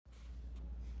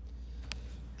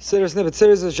Siddur Snippet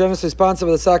series is generously sponsored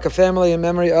by the Saka family in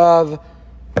memory of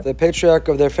the patriarch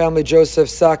of their family, Joseph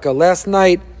Saka. Last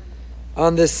night,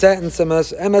 on this sentence,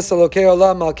 Emes Elokei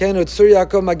Olam Malkeinu Tzur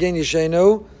Yaakov Magen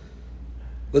Yishenu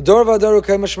L'dor v'ador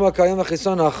Ukei Mashma Kayim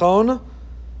V'chison Achon.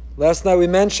 Last night we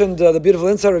mentioned the beautiful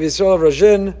insight of Yisrael of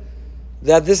Rajin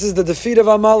that this is the defeat of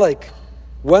Amalek.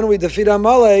 When we defeat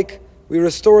Amalek, we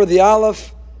restore the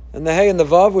Aleph and the Hey and the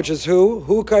Vav, which is who?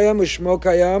 Hu Kayam U'Shmo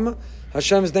Kayam.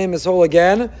 Hashem's name is whole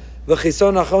again.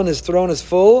 V'chison Achon, his throne is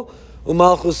full.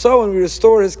 U'malchuso, and we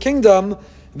restore his kingdom.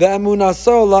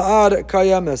 Ve'emunaso la'ad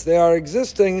kayames. They are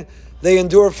existing, they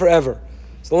endure forever.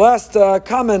 So the last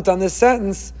comment on this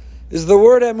sentence is the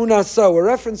word emunaso. We're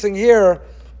referencing here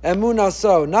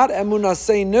emunaso, not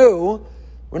emunaseinu.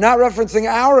 We're not referencing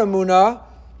our emunah,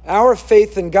 our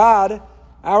faith in God,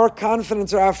 our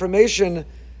confidence or affirmation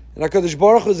in HaKadosh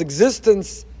Baruch Hu's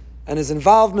existence and his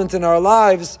involvement in our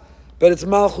lives, but it's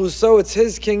malchuso, it's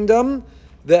his kingdom.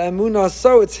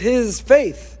 Ve'emunaso, it's his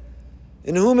faith.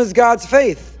 In whom is God's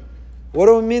faith? What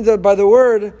do we mean by the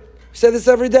word? We say this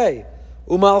every day.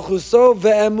 Umalchuso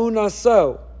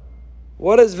ve'emunaso.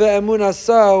 What does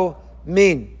ve'emunaso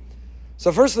mean?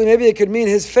 So firstly, maybe it could mean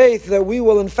his faith that we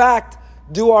will in fact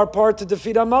do our part to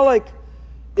defeat Amalek.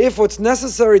 If what's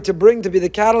necessary to bring to be the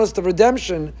catalyst of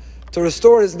redemption, to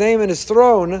restore his name and his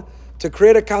throne, to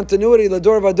create a continuity,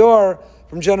 l'dor v'ador,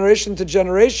 from generation to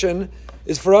generation,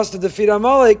 is for us to defeat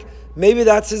Amalek, maybe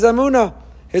that's his emunah.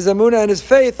 His emunah and his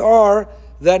faith are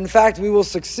that in fact we will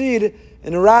succeed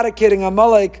in eradicating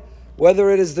Amalek,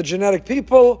 whether it is the genetic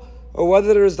people or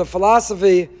whether it is the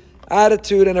philosophy,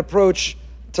 attitude, and approach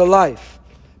to life.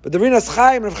 But the Rinas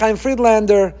Chaim, Rav Chaim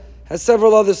Friedlander, has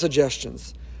several other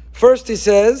suggestions. First, he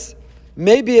says,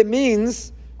 maybe it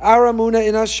means our emunah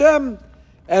in Hashem.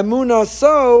 Emunah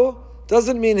so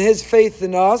doesn't mean his faith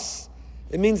in us.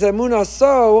 It means emunah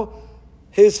so,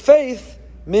 his faith,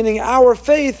 meaning our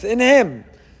faith in him.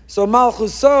 So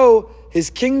Malchuso, his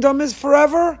kingdom is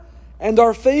forever, and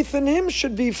our faith in him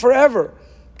should be forever.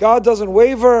 God doesn't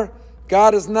waver.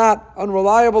 God is not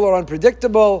unreliable or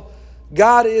unpredictable.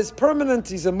 God is permanent.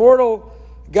 He's immortal.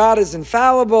 God is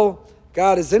infallible.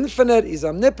 God is infinite. He's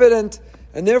omnipotent.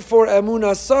 And therefore,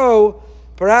 emunah so,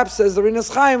 perhaps, says the Rinas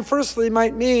Chaim, firstly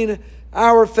might mean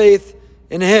our faith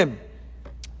in him.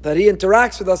 That he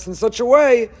interacts with us in such a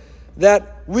way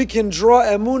that we can draw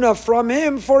emunah from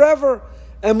him forever.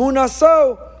 Emunah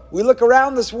so, we look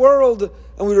around this world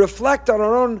and we reflect on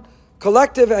our own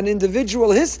collective and individual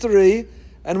history,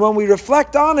 and when we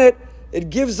reflect on it,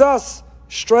 it gives us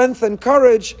strength and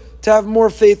courage to have more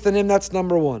faith in him. That's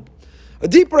number one. A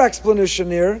deeper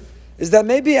explanation here is that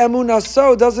maybe emunah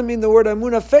so doesn't mean the word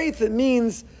emunah faith, it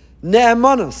means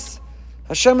ne'emanos.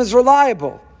 Hashem is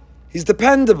reliable, he's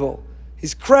dependable,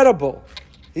 he's credible,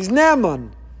 he's ne'eman.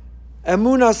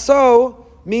 Emunah so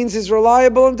means he's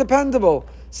reliable and dependable.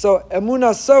 So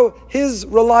emunah so, his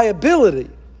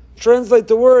reliability. Translate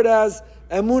the word as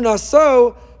emunah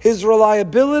so, his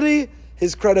reliability,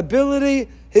 his credibility,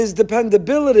 his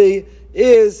dependability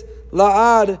is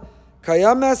la'ad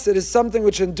kayames. It is something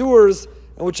which endures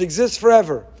and which exists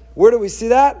forever. Where do we see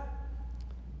that?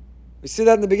 We see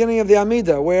that in the beginning of the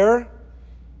Amidah. Where?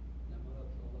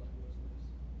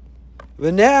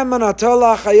 HaKadosh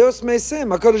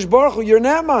Baruch Hu, you're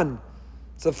Naaman.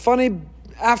 It's a funny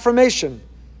affirmation.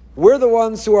 We're the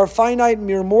ones who are finite,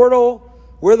 mere mortal.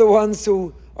 We're the ones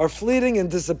who are fleeting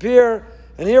and disappear.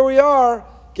 And here we are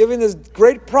giving this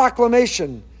great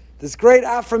proclamation, this great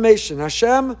affirmation.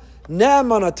 Hashem,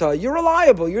 Naaman Ata. You're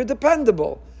reliable. You're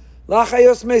dependable.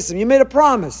 L'chayos mesim. You made a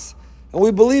promise, and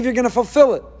we believe you're going to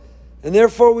fulfill it. And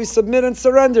therefore we submit and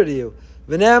surrender to you.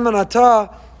 V'Naaman Ata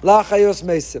l'chayos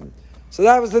mesim. So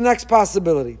that was the next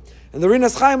possibility. And the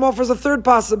Rinas Chaim offers a third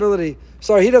possibility.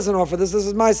 Sorry, he doesn't offer this. This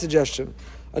is my suggestion.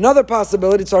 Another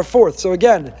possibility, it's our fourth. So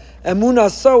again,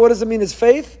 emunah so, what does it mean? His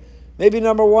faith? Maybe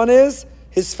number one is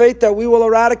his faith that we will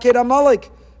eradicate Amalek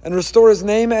and restore his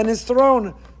name and his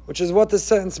throne, which is what this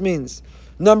sentence means.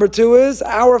 Number two is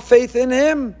our faith in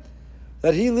him,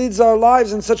 that he leads our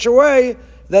lives in such a way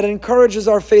that encourages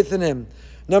our faith in him.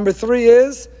 Number three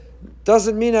is,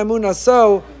 doesn't mean emunah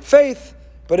so, faith,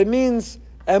 but it means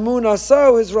emunah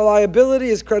so, his reliability,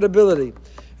 his credibility.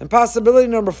 And possibility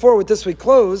number four, with this we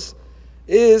close,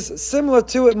 is similar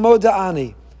to it,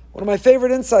 moda'ani. One of my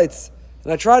favorite insights,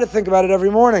 and I try to think about it every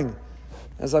morning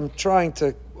as I'm trying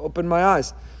to open my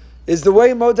eyes, is the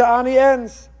way moda'ani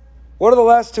ends. What are the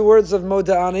last two words of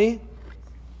moda'ani?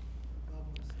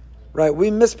 Right, we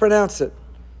mispronounce it.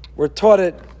 We're taught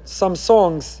it, some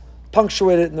songs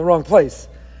punctuate it in the wrong place.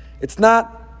 It's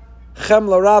not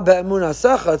Chemla Rabba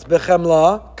Emunasecha, it's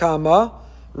Bechemla, Kama,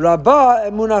 Rabba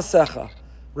Emunasecha.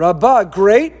 Rabbah,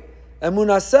 great.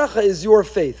 Emunasecha is your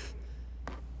faith.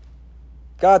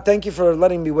 God, thank you for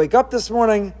letting me wake up this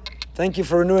morning. Thank you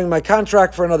for renewing my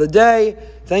contract for another day.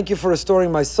 Thank you for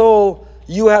restoring my soul.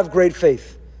 You have great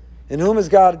faith. In whom is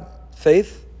God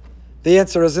faith? The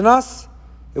answer is in us.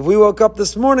 If we woke up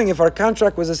this morning, if our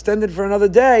contract was extended for another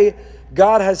day,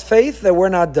 God has faith that we're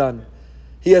not done.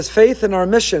 He has faith in our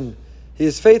mission. He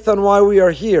has faith on why we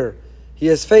are here. He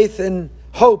has faith in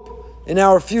hope in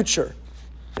our future.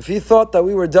 If He thought that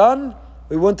we were done,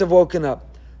 we wouldn't have woken up.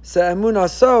 So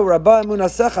emunaso, Rabbah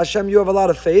emunasech, Hashem, you have a lot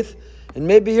of faith. And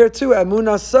maybe here too,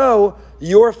 emunaso,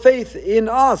 your faith in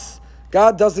us.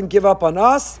 God doesn't give up on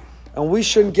us, and we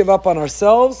shouldn't give up on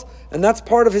ourselves. And that's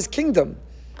part of His kingdom.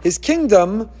 His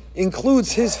kingdom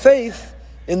includes His faith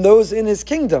in those in His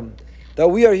kingdom. That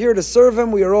we are here to serve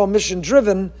Him, we are all mission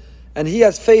driven, and He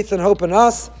has faith and hope in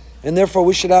us, and therefore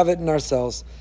we should have it in ourselves.